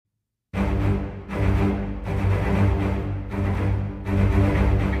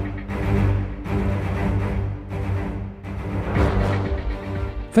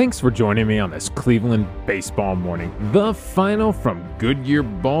Thanks for joining me on this Cleveland baseball morning. The final from Goodyear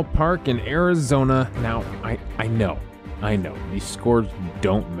Ballpark in Arizona. Now, I know, these scores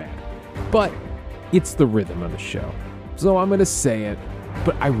don't matter, but it's the rhythm of the show. So I'm going to say it,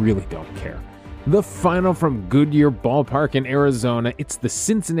 but I really don't care. The final from Goodyear Ballpark in Arizona. It's the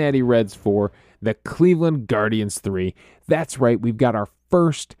Cincinnati Reds 4, the Cleveland Guardians 3. That's right, we've got our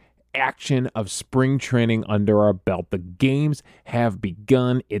first action of spring training under our belt. The games have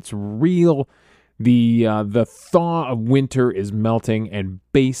begun. It's real. The thaw of winter is melting and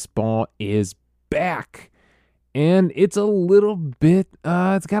baseball is back. And it's a little bit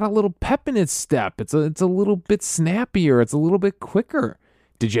it's got a little pep in its step. It's a little bit snappier. It's a little bit quicker.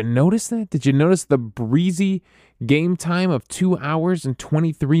 Did you notice that? Did you notice the breezy game time of 2 hours and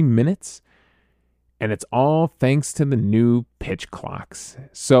 23 minutes? And it's all thanks to the new pitch clocks.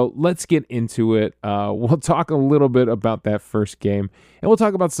 So let's get into it. We'll talk a little bit about that first game. And we'll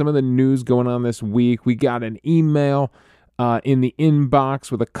talk about some of the news going on this week. We got an email in the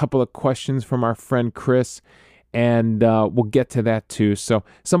inbox with a couple of questions from our friend Chris. And we'll get to that too. So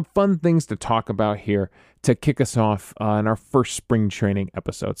some fun things to talk about here to kick us off in our first spring training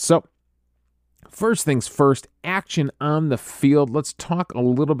episode. So first things first, action on the field. Let's talk a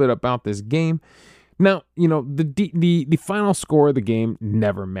little bit about this game. Now, you know, the final score of the game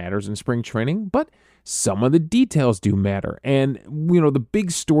never matters in spring training, but some of the details do matter. And, you know, the big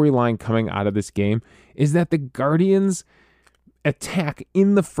storyline coming out of this game is that the Guardians attack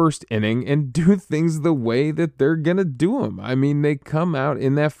in the first inning and do things the way that they're going to do them. I mean, they come out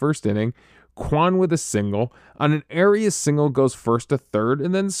in that first inning, Kwan with a single, on an area single goes first to third,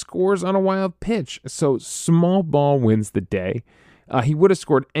 and then scores on a wild pitch. So small ball wins the day. He would have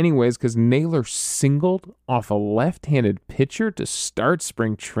scored anyways because Naylor singled off a left-handed pitcher to start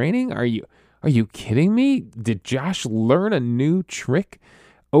spring training. Are you kidding me? Did Josh learn a new trick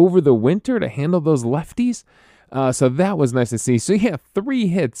over the winter to handle those lefties? So that was nice to see. So yeah, 3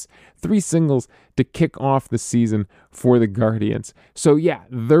 hits, 3 singles to kick off the season for the Guardians. So yeah,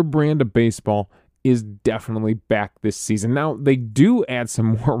 their brand of baseball is definitely back this season. Now, they do add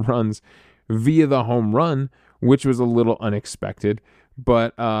some more runs via the home run, which was a little unexpected.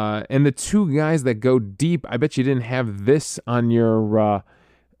 But and the 2 guys that go deep, I bet you didn't have this on your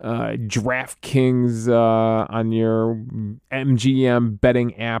DraftKings, on your MGM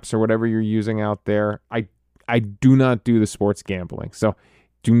betting apps or whatever you're using out there. I do not do the sports gambling. So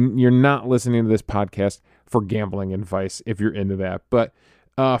you're not listening to this podcast for gambling advice if you're into that. But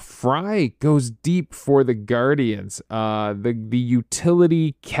Fry goes deep for the Guardians. The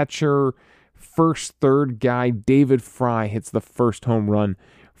utility catcher, first, third guy, David Fry, hits the first home run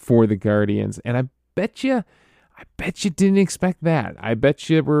for the Guardians. And I bet you didn't expect that. I bet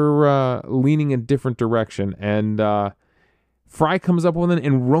you were leaning a different direction. And Fry comes up with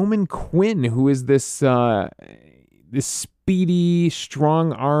and Roman Quinn, who is this speedy,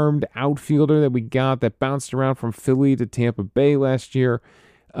 strong-armed outfielder that we got that bounced around from Philly to Tampa Bay last year,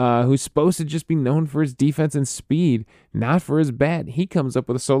 who's supposed to just be known for his defense and speed, not for his bat. He comes up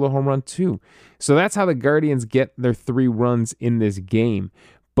with a solo home run too. So that's how the Guardians get their 3 runs in this game.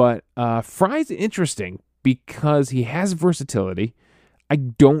 But Fry's interesting because he has versatility. I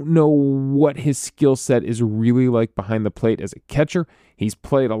don't know what his skill set is really like behind the plate as a catcher. He's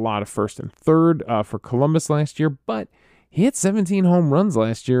played a lot of first and third for Columbus last year, but he hit 17 home runs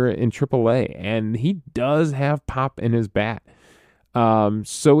last year in AAA, and he does have pop in his bat.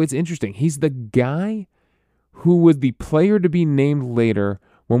 So it's interesting. He's the guy who was the player to be named later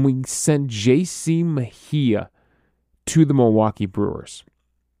when we sent J.C. Mejia to the Milwaukee Brewers.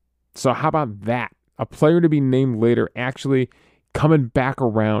 So how about that? A player to be named later actually coming back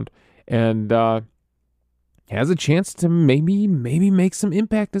around and has a chance to maybe make some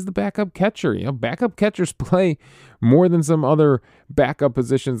impact as the backup catcher. You know, backup catchers play more than some other backup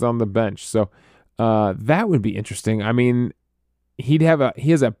positions on the bench. So that would be interesting. I mean, he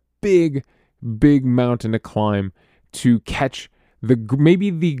has a big mountain to climb to catch maybe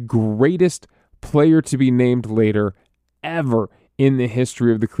the greatest player to be named later ever in the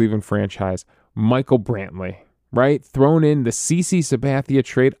history of the Cleveland franchise, Michael Brantley, right? Thrown in the CC Sabathia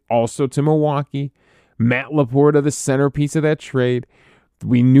trade also to Milwaukee. Matt Laporta, the centerpiece of that trade.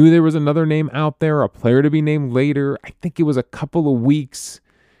 We knew there was another name out there, a player to be named later. I think it was a couple of weeks.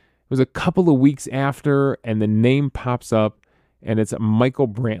 It was a couple of weeks after, and the name pops up. And it's Michael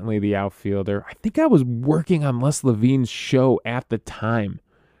Brantley, the outfielder. I think I was working on Les Levine's show at the time,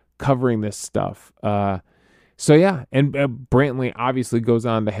 covering this stuff. So yeah, and Brantley obviously goes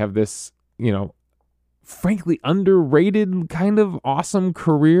on to have this, you know, frankly underrated kind of awesome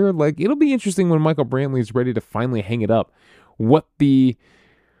career. Like, it'll be interesting when Michael Brantley is ready to finally hang it up, what the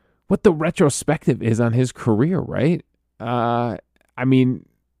what the retrospective is on his career, right? I mean,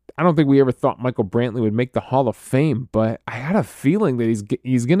 I don't think we ever thought Michael Brantley would make the Hall of Fame, but I had a feeling that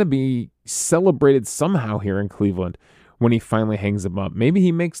he's going to be celebrated somehow here in Cleveland when he finally hangs him up. Maybe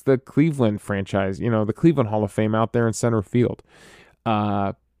he makes the Cleveland franchise, the Cleveland Hall of Fame out there in center field.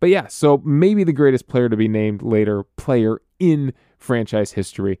 But yeah, so maybe the greatest player to be named later, player in franchise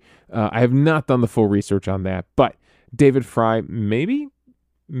history. I have not done the full research on that, but David Fry, maybe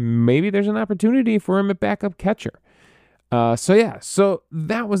there's an opportunity for him at backup catcher. So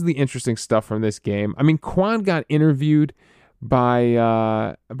that was the interesting stuff from this game. I mean, Kwon got interviewed by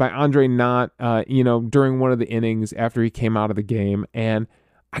Andre Knott, during one of the innings after he came out of the game, and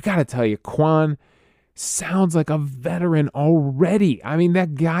I gotta tell you, Kwon sounds like a veteran already. I mean,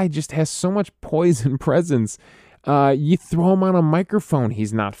 that guy just has so much poise and presence. You throw him on a microphone,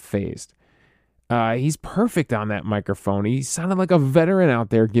 he's not phased. He's perfect on that microphone. He sounded like a veteran out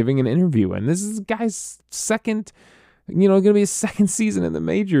there giving an interview, and this is the guy's second. Going to be his second season in the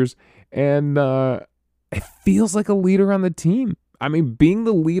majors, and it feels like a leader on the team. I mean, being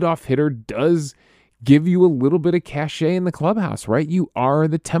the leadoff hitter does give you a little bit of cachet in the clubhouse, right? You are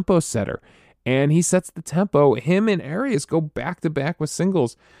the tempo setter, and he sets the tempo. Him and Arias go back-to-back with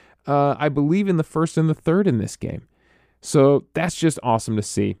singles, I believe, in the first and the third in this game. So that's just awesome to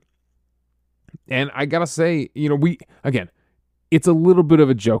see. And I got to say, it's a little bit of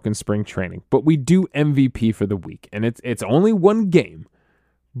a joke in spring training, but we do MVP for the week, and it's only one game.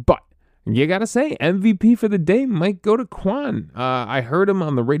 But you got to say, MVP for the day might go to Kwon. I heard him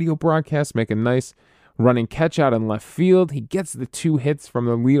on the radio broadcast make a nice running catch out in left field. He gets the 2 hits from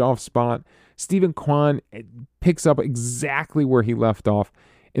the leadoff spot. Steven Kwon picks up exactly where he left off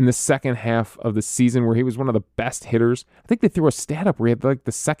in the second half of the season, where he was one of the best hitters. I think they threw a stat up where he had like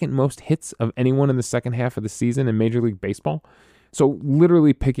the second most hits of anyone in the second half of the season in Major League Baseball. So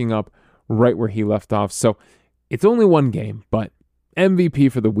literally picking up right where he left off. So it's only one game, but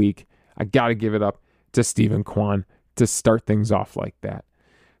MVP for the week, I got to give it up to Steven Kwon to start things off like that.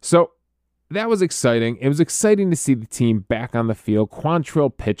 So that was exciting. It was exciting to see the team back on the field.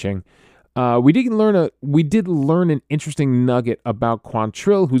 Quantrill pitching. We did learn an interesting nugget about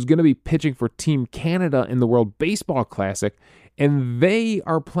Quantrill, who's going to be pitching for Team Canada in the World Baseball Classic, and they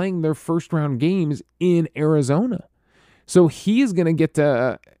are playing their first round games in Arizona. So he is going to get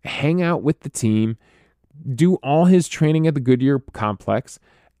to hang out with the team, do all his training at the Goodyear complex,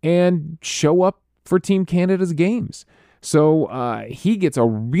 and show up for Team Canada's games. So he gets a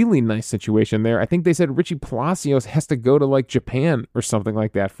really nice situation there. I think they said Richie Palacios has to go to like Japan or something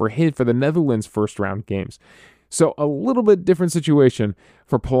like that for the Netherlands first round games. So a little bit different situation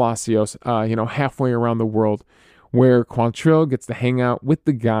for Palacios, halfway around the world, where Quantrill gets to hang out with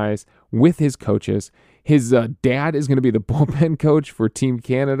the guys, with his coaches. His dad is going to be the bullpen coach for Team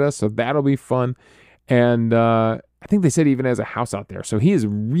Canada, so that'll be fun. And I think they said he even has a house out there, so he is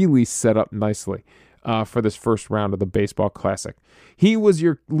really set up nicely for this first round of the Baseball Classic. He was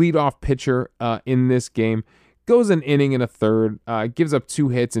your leadoff pitcher in this game. Goes an inning and a third, gives up 2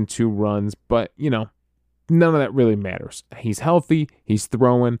 hits and 2 runs, but, none of that really matters. He's healthy, he's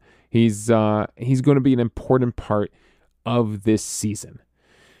throwing, he's going to be an important part of this season.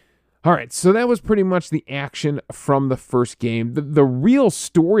 All right, so that was pretty much the action from the first game. The real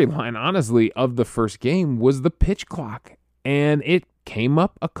storyline, honestly, of the first game was the pitch clock, and it came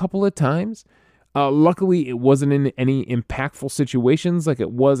up a couple of times. Luckily, it wasn't in any impactful situations like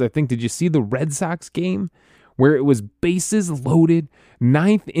it was, I think, did you see the Red Sox game? Where it was bases loaded,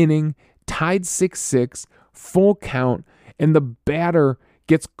 9th inning, tied 6-6, full count, and the batter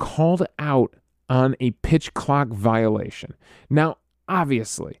gets called out on a pitch clock violation. Now,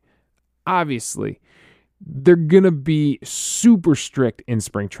 obviously, they're going to be super strict in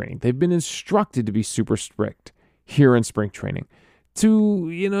spring training. They've been instructed to be super strict here in spring training to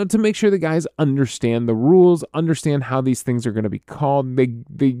make sure the guys understand the rules, understand how these things are going to be called.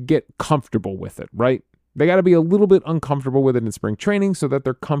 They get comfortable with it, right? They got to be a little bit uncomfortable with it in spring training so that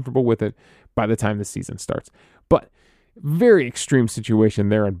they're comfortable with it by the time the season starts. But very extreme situation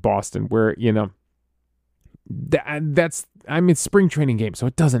there in Boston where, that's spring training game, so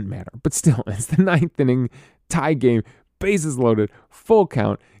it doesn't matter. But still, it's the 9th inning tie game, bases loaded, full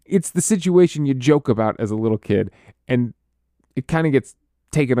count. It's the situation you joke about as a little kid, and it kind of gets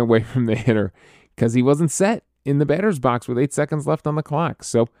taken away from the hitter because he wasn't set in the batter's box with 8 seconds left on the clock.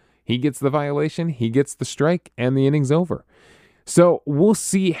 So he gets the violation, he gets the strike, and the inning's over. So we'll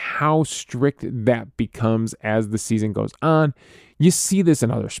see how strict that becomes as the season goes on. You see this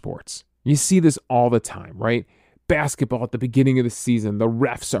in other sports. You see this all the time, right? Basketball at the beginning of the season, the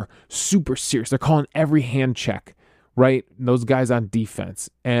refs are super serious. They're calling every hand check right? Those guys on defense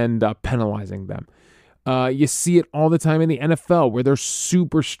and penalizing them. You see it all the time in the NFL where they're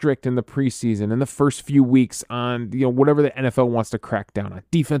super strict in the preseason and the first few weeks on, whatever the NFL wants to crack down on,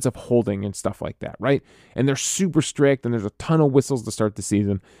 defensive holding and stuff like that, right? And they're super strict and there's a ton of whistles to start the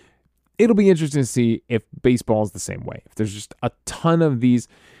season. It'll be interesting to see if baseball is the same way. If there's just a ton of these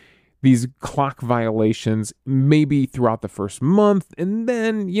clock violations, maybe throughout the first month. And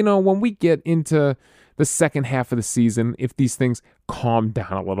then, when we get into the second half of the season, if these things calm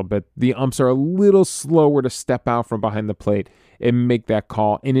down a little bit, the umps are a little slower to step out from behind the plate and make that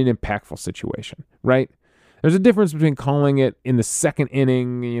call in an impactful situation, right? There's a difference between calling it in the second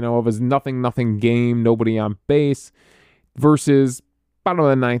inning, of a nothing game, nobody on base, versus bottom of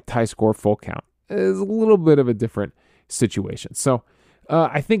the ninth, tie score, full count. It's a little bit of a different situation. So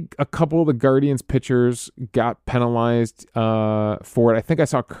I think a couple of the Guardians pitchers got penalized for it. I think I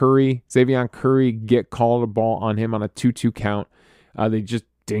saw Xzavion Curry, get called a ball on him on a 2-2 count. They just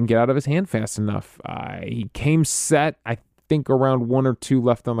didn't get out of his hand fast enough. He came set, I think around 1 or 2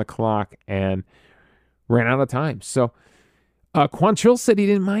 left on the clock, and ran out of time. So Quantrill said he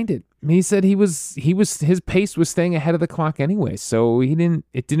didn't mind it. He said his pace was staying ahead of the clock anyway, so it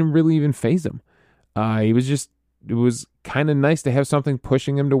didn't really even faze him. It was kind of nice to have something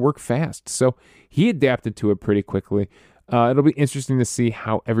pushing him to work fast. So he adapted to it pretty quickly. It'll be interesting to see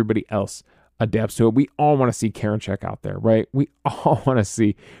how everybody else adapts to it. We all want to see Karinchak out there, right? We all want to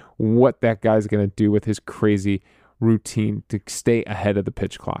see what that guy's going to do with his crazy routine to stay ahead of the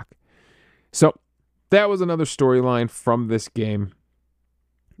pitch clock. So that was another storyline from this game.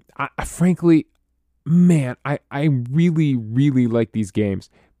 Frankly, man, I really, really like these games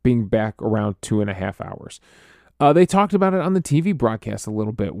being back around 2.5 hours. They talked about it on the TV broadcast a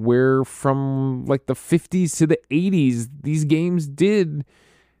little bit, where from like the 50s to the 80s, these games did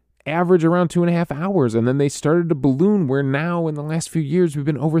average around 2.5 hours. And then they started to balloon where now in the last few years, we've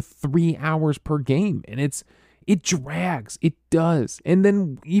been over 3 hours per game. And it drags. It does. And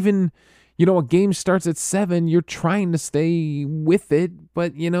then even, a game starts at 7, you're trying to stay with it,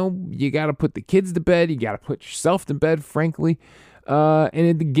 but you got to put the kids to bed. You got to put yourself to bed, frankly.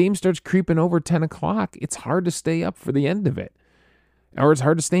 And the game starts creeping over 10 o'clock, it's hard to stay up for the end of it. Or it's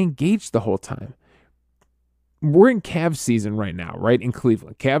hard to stay engaged the whole time. We're in Cavs season right now, right? In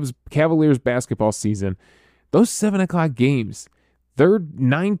Cleveland. Cavaliers basketball season. Those 7 o'clock games, they're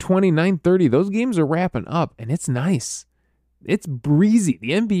 9:20, 9:30. Those games are wrapping up, and it's nice. It's breezy.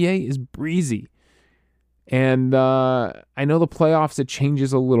 The NBA is breezy. And I know the playoffs, it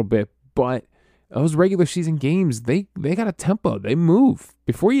changes a little bit, but those regular season games, they got a tempo. They move.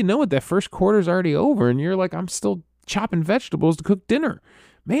 Before you know it, that first quarter's already over, and you're like, I'm still chopping vegetables to cook dinner.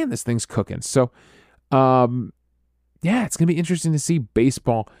 Man, this thing's cooking. So, it's going to be interesting to see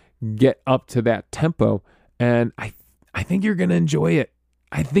baseball get up to that tempo, and I think you're going to enjoy it.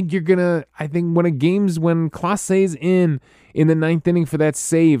 I think when Clase's in the ninth inning for that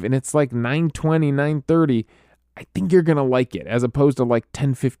save, and it's like 9:20, 9:30, I think you're going to like it, as opposed to like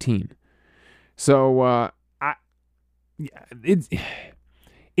 10:15. So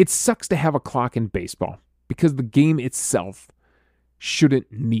it sucks to have a clock in baseball because the game itself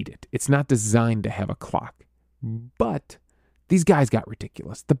shouldn't need it. It's not designed to have a clock. But these guys got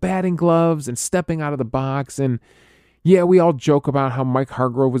ridiculous. The batting gloves and stepping out of the box. And yeah, we all joke about how Mike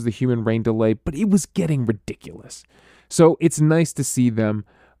Hargrove was the human rain delay, but it was getting ridiculous. So it's nice to see them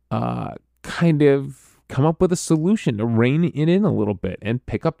kind of come up with a solution to rein it in a little bit and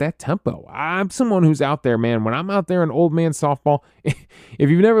pick up that tempo. I'm someone who's out there, man. When I'm out there in old man softball, if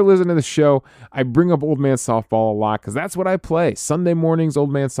you've never listened to the show, I bring up old man softball a lot because that's what I play. Sunday mornings,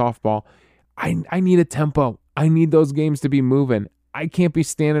 old man softball. I need a tempo. I need those games to be moving. I can't be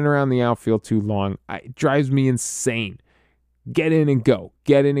standing around the outfield too long. It drives me insane. Get in and go.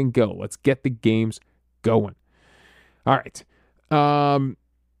 Get in and go. Let's get the games going. All right.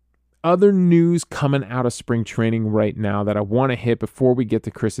 Other news coming out of spring training right now that I want to hit before we get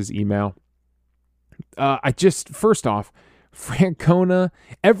to Chris's email. First off, Francona,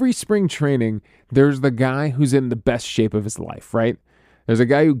 every spring training, there's the guy who's in the best shape of his life, right? There's a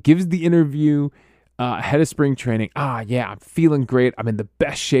guy who gives the interview ahead of spring training. I'm feeling great. I'm in the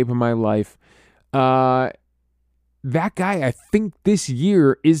best shape of my life. That guy, I think this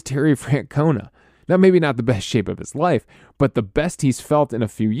year, is Terry Francona. Now, maybe not the best shape of his life, but the best he's felt in a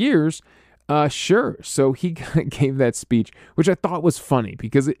few years, sure. So he gave that speech, which I thought was funny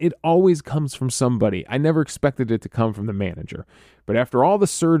because it always comes from somebody. I never expected it to come from the manager. But after all the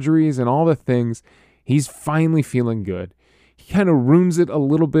surgeries and all the things, he's finally feeling good. He kind of ruins it a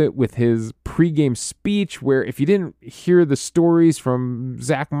little bit with his pregame speech, where if you didn't hear the stories from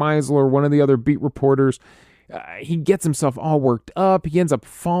Zach Meisel or one of the other beat reporters, He gets himself all worked up. He ends up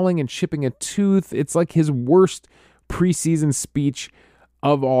falling and chipping a tooth. It's like his worst preseason speech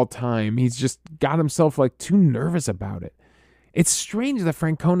of all time. He's just got himself like too nervous about it. It's strange that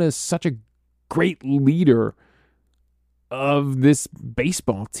Francona is such a great leader of this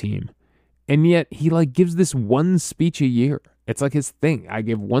baseball team. And yet he like gives this one speech a year. It's like his thing. I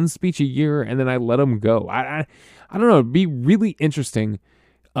give one speech a year and then I let him go. I don't know. It'd be really interesting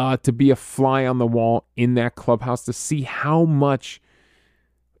to be a fly on the wall in that clubhouse to see how much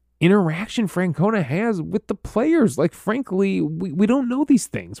interaction Francona has with the players. Like, frankly, we don't know these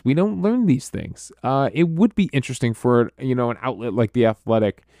things. We don't learn these things. It would be interesting for, an outlet like The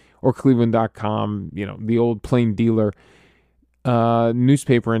Athletic or Cleveland.com, the old plain dealer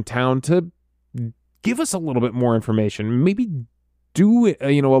newspaper in town to give us a little bit more information. Maybe do,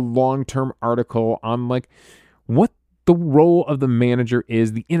 a long-term article on like what the role of the manager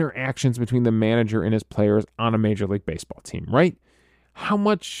is, the interactions between the manager and his players on a Major League Baseball team, right? How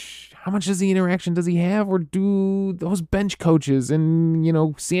much does the interaction does he have, or do those bench coaches and,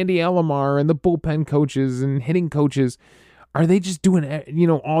 Sandy Alomar and the bullpen coaches and hitting coaches, are they just doing,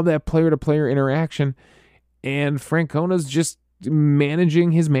 all that player-to-player interaction and Francona's just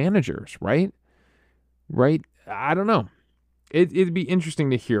managing his managers, right? Right? I don't know. It'd be interesting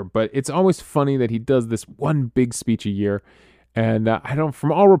to hear, but it's always funny that he does this one big speech a year, and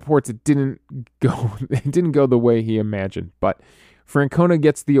from all reports, it didn't go the way he imagined, but Francona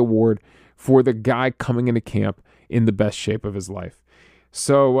gets the award for the guy coming into camp in the best shape of his life.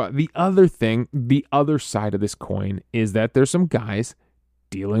 So the other side of this coin is that there's some guys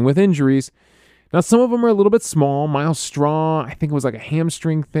dealing with injuries. Now, some of them are a little bit small. Miles Straw, I think it was like a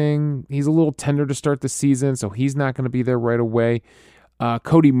hamstring thing. He's a little tender to start the season, so he's not going to be there right away.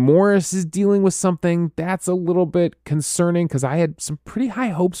 Cody Morris is dealing with something that's a little bit concerning because I had some pretty high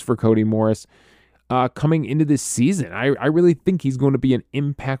hopes for Cody Morris coming into this season. I really think he's going to be an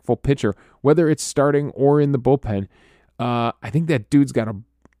impactful pitcher, whether it's starting or in the bullpen. I think that dude's got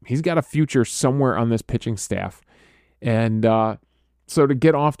a future somewhere on this pitching staff. And so to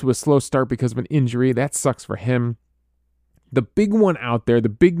get off to a slow start because of an injury, that sucks for him. The big one out there, the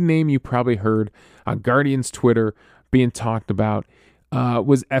big name you probably heard on Guardians Twitter being talked about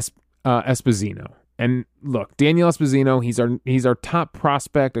was Esposito. And look, Daniel Esposito, he's our top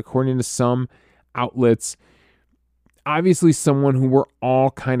prospect according to some outlets. Obviously someone who we're all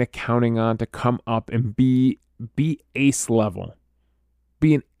kind of counting on to come up and be ace level.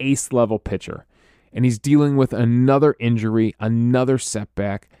 Be an ace level pitcher. And he's dealing with another injury, another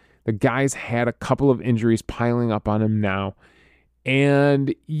setback. The guy's had a couple of injuries piling up on him now.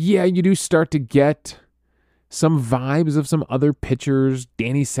 And yeah, you do start to get some vibes of some other pitchers.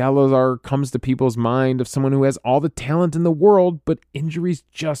 Danny Salazar comes to people's mind of someone who has all the talent in the world, but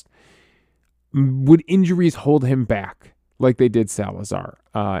would injuries hold him back like they did Salazar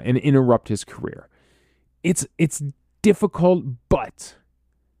and interrupt his career? It's difficult, but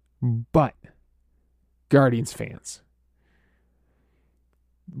Guardians fans,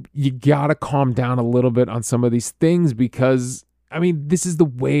 you gotta calm down a little bit on some of these things because, this is the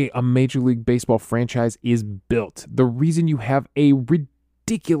way a Major League Baseball franchise is built. The reason you have a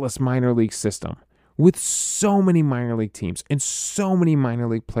ridiculous minor league system with so many minor league teams and so many minor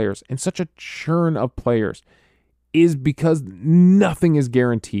league players and such a churn of players is because nothing is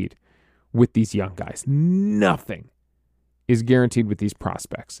guaranteed with these young guys. Nothing is guaranteed with these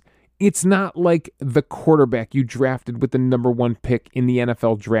prospects. It's not like the quarterback you drafted with the number 1 pick in the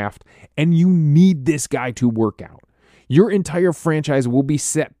NFL draft, and you need this guy to work out. Your entire franchise will be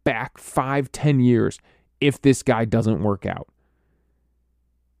set back 5-10 years if this guy doesn't work out.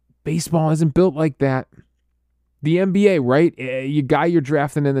 Baseball isn't built like that. The NBA, right? You're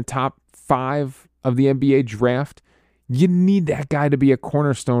drafting in the top 5 of the NBA draft, you need that guy to be a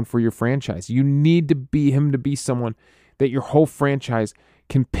cornerstone for your franchise. You need him to be someone that your whole franchise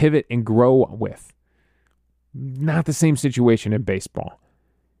can pivot and grow with. Not the same situation in baseball.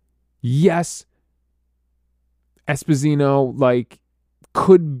 Yes, Esposito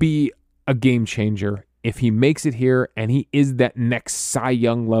could be a game changer if he makes it here and he is that next Cy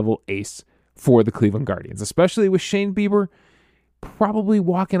Young level ace for the Cleveland Guardians, especially with Shane Bieber probably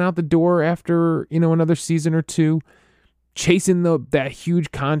walking out the door after, another season or two, chasing that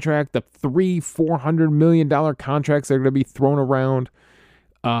huge contract, the $300-400 million contracts that are going to be thrown around.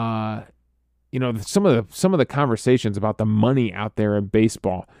 Some of the conversations about the money out there in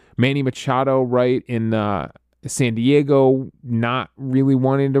baseball. Manny Machado, right, in San Diego, not really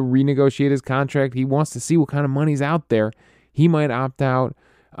wanting to renegotiate his contract. He wants to see what kind of money's out there. He might opt out.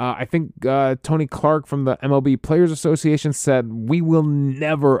 I think Tony Clark from the MLB Players Association said, we will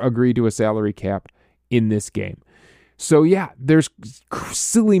never agree to a salary cap in this game. So yeah, there's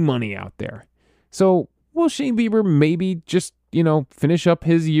silly money out there. So will Shane Bieber maybe just, finish up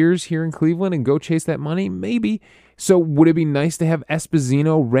his years here in Cleveland and go chase that money? Maybe. So would it be nice to have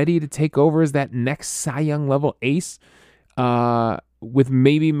Esposito ready to take over as that next Cy Young level ace, with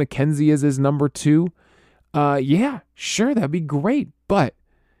maybe McKenzie as his number 2? Yeah, sure, that'd be great. But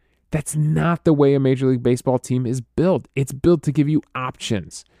that's not the way a Major League Baseball team is built. It's built to give you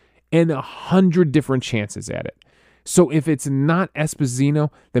options and 100 different chances at it. So if it's not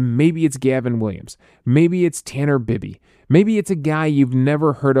Esposito, then maybe it's Gavin Williams. Maybe it's Tanner Bibby. Maybe it's a guy you've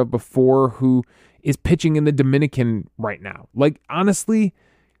never heard of before who is pitching in the Dominican right now. Like, honestly,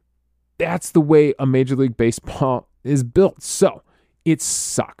 that's the way a Major League Baseball is built. So it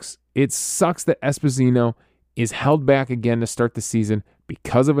sucks. It sucks that Esposito is held back again to start the season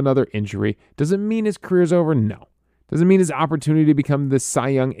because of another injury. Does it mean his career's over? No. Does it mean his opportunity to become the Cy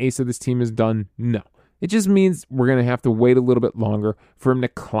Young ace of this team is done? No. It just means we're going to have to wait a little bit longer for him to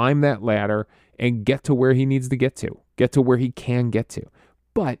climb that ladder and get to where he needs to get to where he can get to.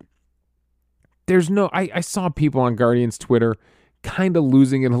 But there's I saw people on Guardians Twitter kind of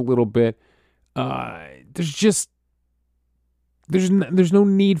losing it a little bit. There's no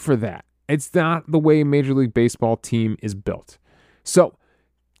need for that. It's not the way a Major League Baseball team is built. So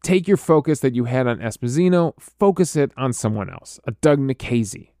take your focus that you had on Esposito, focus it on someone else, a Doug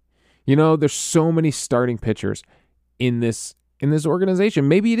Nikhazy. There's so many starting pitchers in this organization.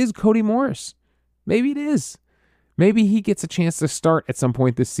 Maybe it is Cody Morris. Maybe it is. Maybe he gets a chance to start at some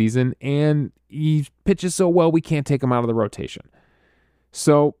point this season and he pitches so well we can't take him out of the rotation.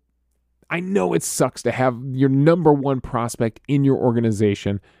 So I know it sucks to have your number one prospect in your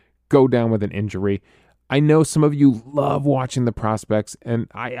organization go down with an injury. I know some of you love watching the prospects, and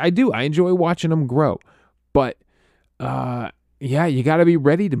I do. I enjoy watching them grow. But yeah, you got to be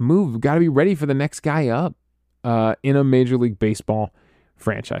ready to move. You got to be ready for the next guy up in a Major League Baseball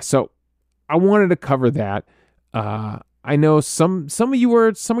franchise. So I wanted to cover that. I know some of you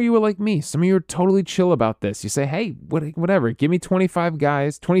are like me. Some of you are totally chill about this. You say, hey, whatever. Give me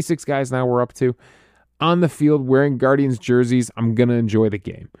 26 guys now we're up to on the field wearing Guardians jerseys. I'm gonna enjoy the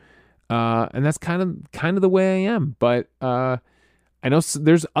game, and that's kind of the way I am. But I know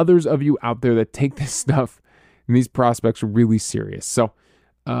there's others of you out there that take this stuff and these prospects really serious. So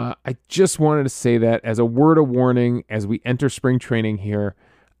I just wanted to say that as a word of warning as we enter spring training here.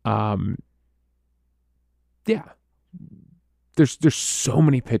 Yeah, there's so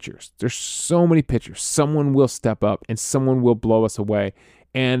many pitchers. There's so many pitchers. Someone will step up and someone will blow us away.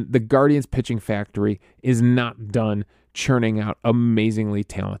 And the Guardians pitching factory is not done churning out amazingly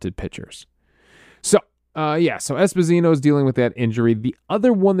talented pitchers. So Esposito is dealing with that injury. The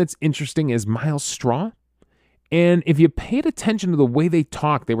other one that's interesting is Myles Straw. And if you paid attention to the way they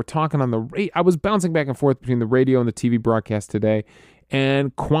talked, they were talking on the radio. I was bouncing back and forth between the radio and the TV broadcast today.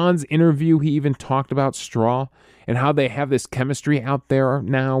 And Kwan's interview, he even talked about Straw and how they have this chemistry out there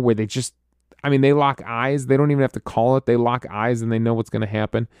now where they lock eyes. They don't even have to call it. They lock eyes and they know what's going to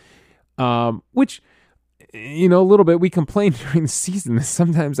happen. Which, a little bit, we complained during the season that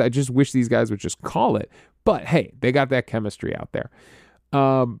sometimes I just wish these guys would just call it. But hey, they got that chemistry out there.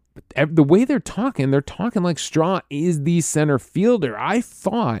 The way they're talking like Straw is the center fielder. I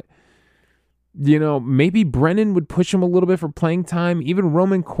thought, maybe Brennan would push him a little bit for playing time. Even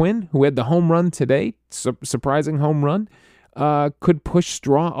Roman Quinn, who had the home run today, surprising home run, could push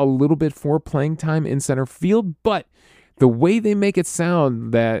Straw a little bit for playing time in center field. But the way they make it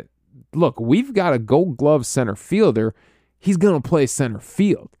sound that, look, we've got a Gold Glove center fielder. He's going to play center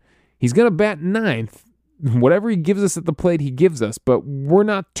field. He's going to bat ninth. Whatever he gives us at the plate, he gives us. But we're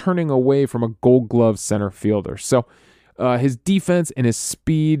not turning away from a Gold Glove center fielder. So his defense and his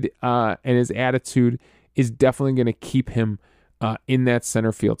speed and his attitude is definitely going to keep him in that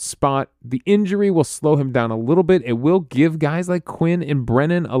center field spot. The injury will slow him down a little bit. It will give guys like Quinn and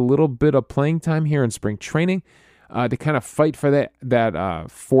Brennan a little bit of playing time here in spring training to kind of fight for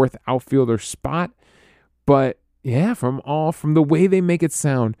that fourth outfielder spot. But yeah, from the way they make it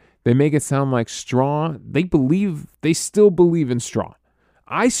sound like Straw. They still believe in Straw.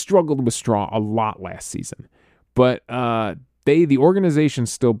 I struggled with Straw a lot last season. But the organization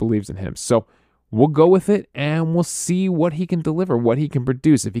still believes in him. So we'll go with it and we'll see what he can deliver, what he can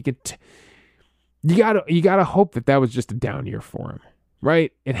produce. If he can, you gotta hope that was just a down year for him,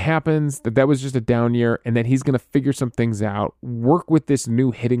 right? It happens that was just a down year and that he's gonna figure some things out, work with this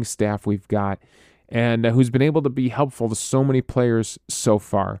new hitting staff we've got, and who's been able to be helpful to so many players so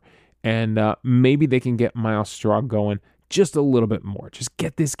far. And maybe they can get Myles Straw going just a little bit more. Just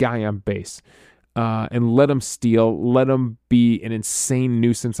get this guy on base. And let him steal, let him be an insane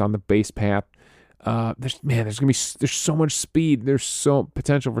nuisance on the base path. There's so much speed. There's so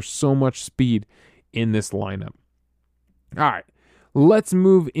potential for so much speed in this lineup. All right, let's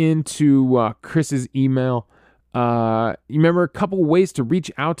move into Chris's email. You remember a couple ways to reach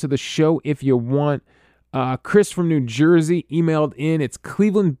out to the show if you want. Chris from New Jersey emailed in. It's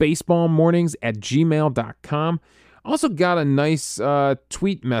clevelandbaseballmornings@gmail.com. Also got a nice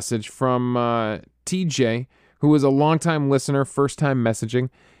tweet message from TJ, who is a longtime listener, first time messaging.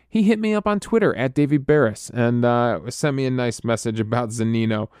 He hit me up on Twitter @Davey Barris and sent me a nice message about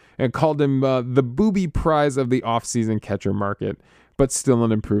Zunino and called him the booby prize of the offseason catcher market, but still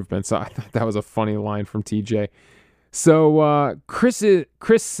an improvement. So I thought that was a funny line from TJ. So Chris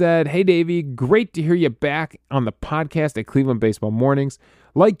said, "Hey Davey, great to hear you back on the podcast at Cleveland Baseball Mornings.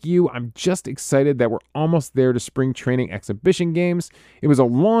 Like you, I'm just excited that we're almost there to spring training exhibition games. It was a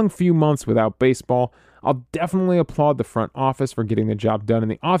long few months without baseball. I'll definitely applaud the front office for getting the job done in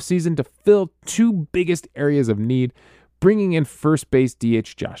the offseason to fill two biggest areas of need, bringing in first base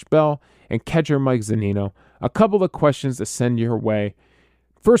DH Josh Bell and catcher Mike Zunino. A couple of questions to send your way.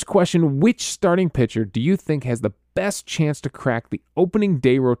 First question, which starting pitcher do you think has the best chance to crack the opening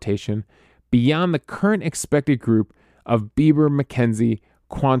day rotation beyond the current expected group of Bieber, McKenzie,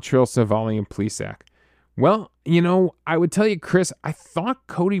 Quantrill, Savali, and Plesac?" Well, I would tell you, Chris, I thought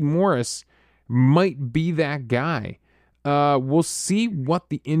Cody Morris might be that guy. We'll see what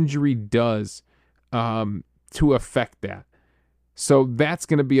the injury does to affect that. So that's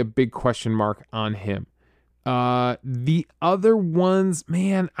going to be a big question mark on him. The other ones,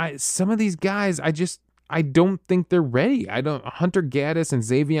 man, some of these guys, I don't think they're ready. Hunter Gaddis and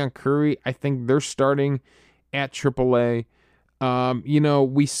Xavier Curry, I think they're starting at AAA.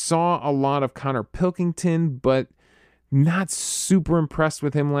 We saw a lot of Connor Pilkington, but not super impressed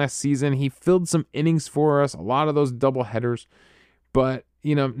with him last season. He filled some innings for us, a lot of those double headers, but,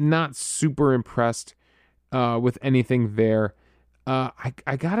 not super impressed with anything there. I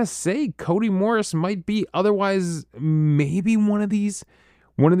gotta say, Cody Morris might be otherwise maybe one of these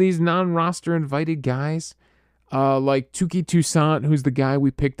non-roster invited guys, like Tuki Toussaint, who's the guy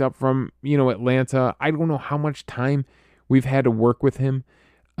we picked up from, Atlanta. I don't know how much time we've had to work with him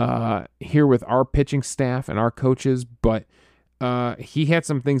here with our pitching staff and our coaches, but he had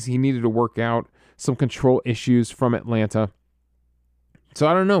some things he needed to work out, some control issues from Atlanta. So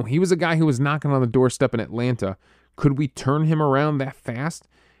I don't know. He was a guy who was knocking on the doorstep in Atlanta. Could we turn him around that fast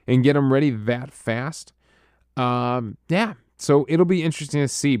and get him ready that fast? Yeah. So it'll be interesting to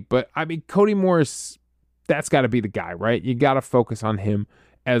see. But, Cody Morris, that's got to be the guy, right? You got to focus on him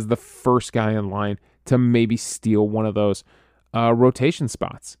as the first guy in line to maybe steal one of those rotation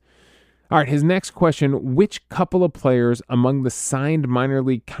spots. All right, his next question, which couple of players among the signed minor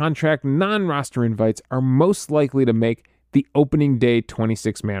league contract non-roster invites are most likely to make the opening day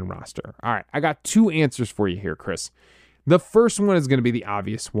 26-man roster? All right, I got two answers for you here, Chris. The first one is going to be the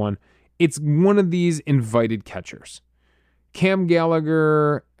obvious one. It's one of these invited catchers. Cam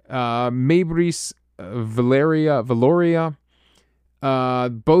Gallagher, Mabrice Valoria,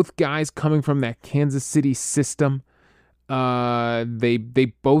 both guys coming from that Kansas City system.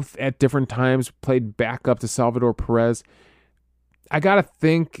 They both at different times played backup to Salvador Perez. I got to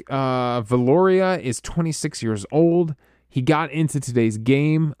think Valoria is 26 years old. He got into today's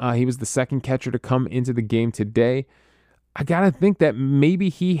game. He was the second catcher to come into the game today. I got to think that maybe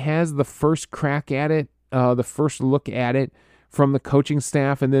he has the first crack at it, the first look at it from the coaching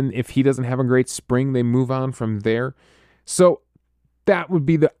staff. And then if he doesn't have a great spring, they move on from there. So that would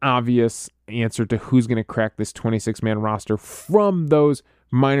be the obvious answer to who's going to crack this 26-man roster from those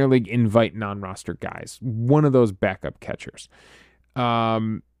minor league invite non-roster guys. One of those backup catchers.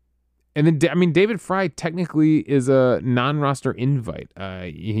 And then, David Fry technically is a non-roster invite.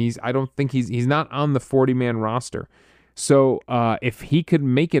 He's not on the 40-man roster. So if he could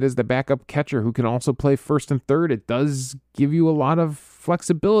make it as the backup catcher who can also play first and third, it does give you a lot of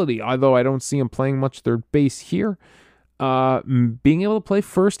flexibility. Although I don't see him playing much third base here. Being able to play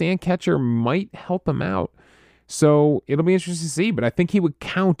first and catcher might help him out. So it'll be interesting to see. But I think he would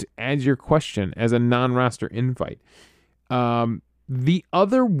count as your question as a non-roster invite. The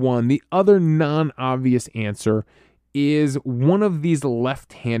other non-obvious answer is one of these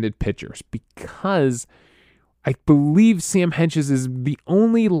left-handed pitchers, because I believe Sam Hentges is the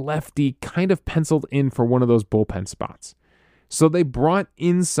only lefty kind of penciled in for one of those bullpen spots. So they brought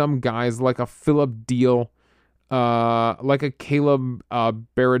in some guys like a Philip Deal, like a Caleb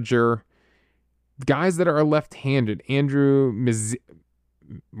Berringer, guys that are left-handed. Andrew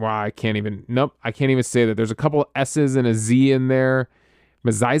I can't even say that. There's a couple of S's and a Z in there.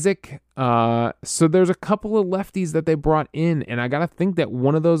 Mazizik. So there's a couple of lefties that they brought in, and I got to think that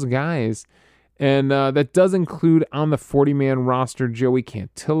one of those guys And that does include on the 40-man roster Joey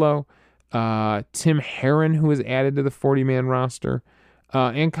Cantillo, Tim Herron, who was added to the 40-man roster,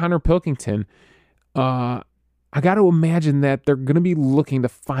 and Connor Pilkington. I got to imagine that they're going to be looking to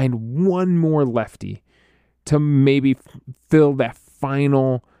find one more lefty to maybe fill that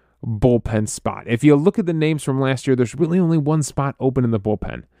final bullpen spot. If you look at the names from last year, there's really only one spot open in the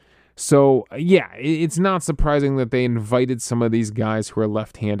bullpen. So, yeah, it's not surprising that they invited some of these guys who are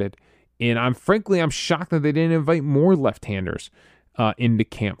left-handed. And I'm shocked that they didn't invite more left-handers into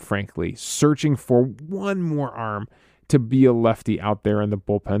camp, frankly, searching for one more arm to be a lefty out there in the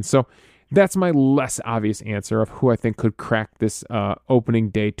bullpen. So that's my less obvious answer of who I think could crack this opening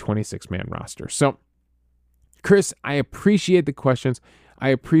day 26-man roster. So, Chris, I appreciate the questions. I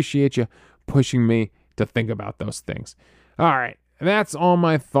appreciate you pushing me to think about those things. All right, that's all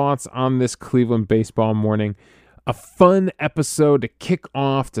my thoughts on this Cleveland baseball morning. A fun episode to kick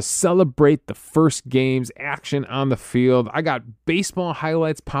off, to celebrate the first game's action on the field. I got baseball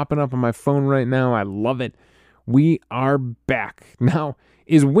highlights popping up on my phone right now. I love it. We are back. Now,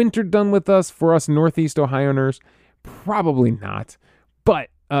 is winter done with us for us Northeast Ohioans? Probably not. But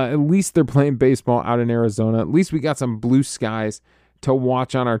at least they're playing baseball out in Arizona. At least we got some blue skies to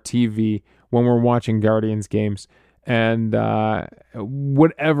watch on our TV when we're watching Guardians games. And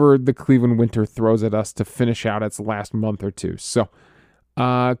whatever the Cleveland winter throws at us to finish out its last month or two. So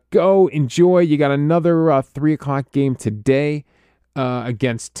go enjoy. You got another 3 o'clock game today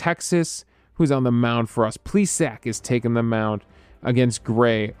against Texas, who's on the mound for us. Plesac is taking the mound against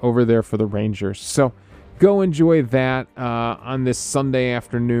Gray over there for the Rangers. So go enjoy that on this Sunday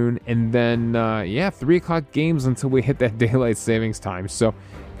afternoon. And then, 3 o'clock games until we hit that daylight savings time. So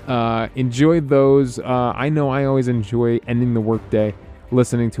enjoy those. I know I always enjoy ending the workday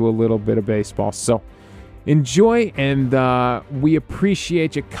listening to a little bit of baseball. So enjoy, and we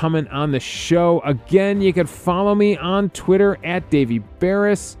appreciate you coming on the show. Again, you can follow me on Twitter at Davey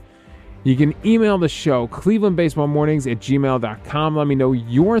Barris. You can email the show, clevelandbaseballmornings@gmail.com. Let me know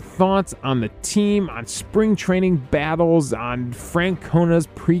your thoughts on the team, on spring training battles, on Frank Kona's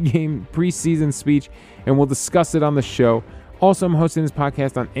preseason speech, and we'll discuss it on the show. Also, I'm hosting this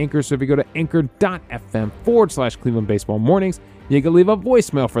podcast on Anchor, so if you go to anchor.fm/Cleveland Baseball Mornings, you can leave a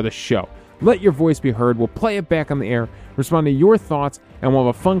voicemail for the show. Let your voice be heard. We'll play it back on the air, respond to your thoughts, and we'll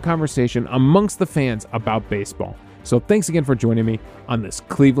have a fun conversation amongst the fans about baseball. So thanks again for joining me on this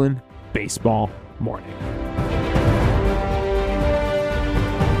Cleveland Baseball Morning.